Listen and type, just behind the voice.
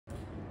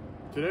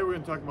Today we're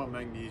going to talk about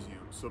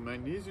magnesium. So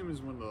magnesium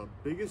is one of the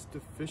biggest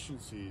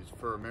deficiencies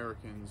for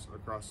Americans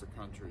across the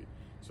country.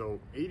 So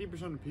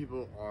 80% of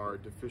people are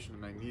deficient in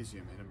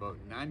magnesium and about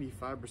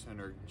 95%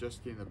 are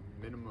just getting the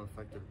minimum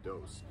effective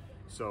dose.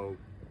 So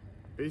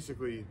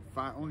basically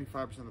only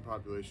 5% of the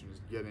population is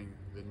getting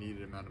the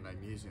needed amount of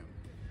magnesium.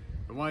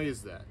 And why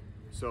is that?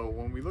 So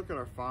when we look at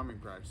our farming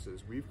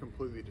practices, we've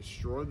completely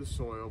destroyed the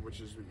soil,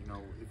 which is,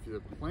 if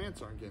the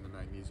plants aren't getting the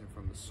magnesium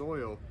from the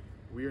soil,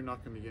 we are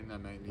not going to be getting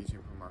that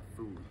magnesium from our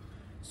food.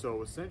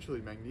 So essentially,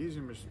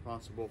 magnesium is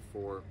responsible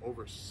for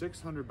over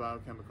 600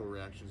 biochemical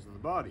reactions in the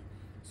body.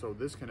 So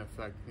this can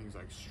affect things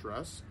like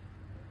stress,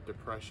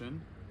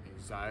 depression,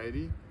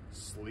 anxiety,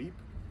 sleep,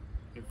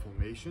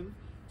 inflammation.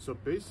 So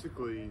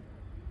basically,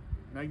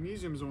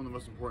 magnesium is one of the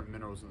most important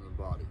minerals in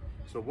the body.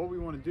 So what we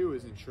want to do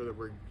is ensure that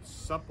we're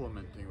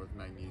supplementing with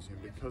magnesium,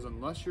 because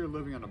unless you're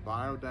living on a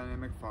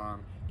biodynamic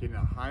farm, getting the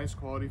highest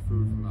quality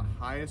food from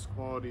the highest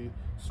quality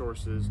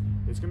sources,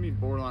 it's going to be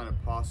borderline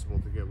impossible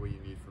to get what you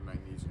need from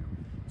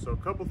magnesium. So a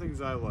couple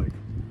things I like.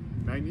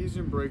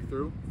 Magnesium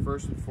Breakthrough,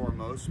 first and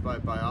foremost, by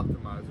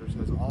BiOptimizers,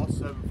 has all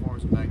 7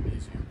 forms of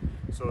magnesium.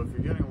 So if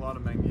you're getting a lot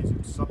of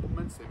magnesium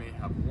supplements, they may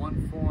have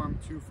 1 form,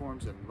 2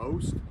 forms at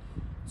most.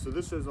 So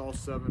this has all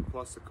 7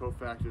 plus the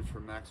cofactors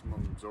for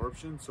maximum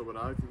absorption. So what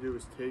I like to do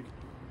is take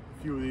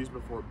a few of these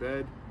before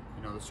bed.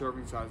 The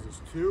serving size is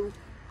 2.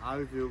 I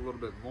like to do a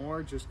little bit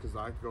more just because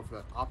I like to go for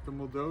that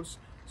optimal dose.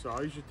 So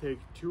I usually take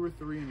 2 or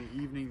 3 in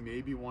the evening,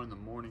 maybe 1 in the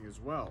morning as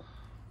well.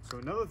 So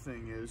another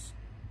thing is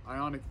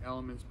Ionic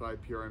Elements by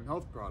Purium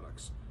health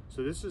products.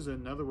 So this is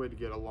another way to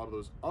get a lot of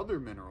those other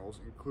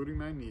minerals, including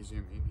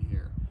magnesium, in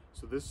here.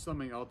 So this is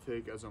something I'll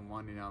take as I'm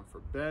winding down for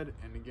bed,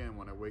 and again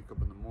when I wake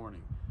up in the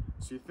morning.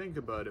 So you think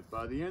about it,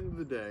 by the end of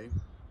the day,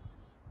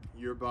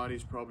 your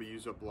body's probably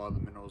used up a lot of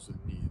the minerals it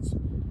needs.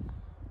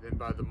 Then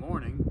by the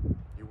morning,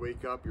 you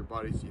wake up, your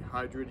body's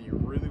dehydrated, you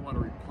really want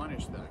to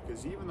replenish that,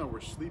 because even though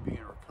we're sleeping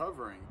and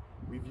recovering,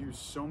 we've used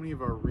so many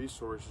of our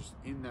resources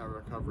in that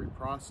recovery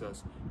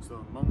process,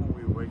 so the moment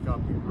we wake up,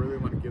 we really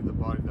want to give the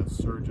body that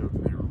surge of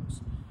minerals.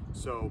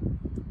 So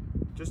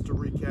just to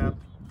recap,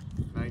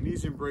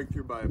 Magnesium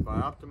Breakthrough by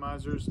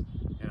BiOptimizers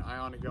and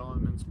Ionic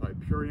Elements by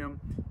Purium.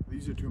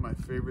 These are 2 of my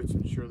favorites to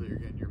ensure that you're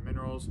getting your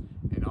minerals,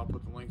 and I'll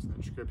put the links in the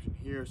description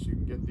here so you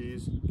can get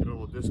these, get a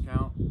little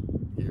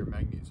discount, get your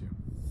magnesium.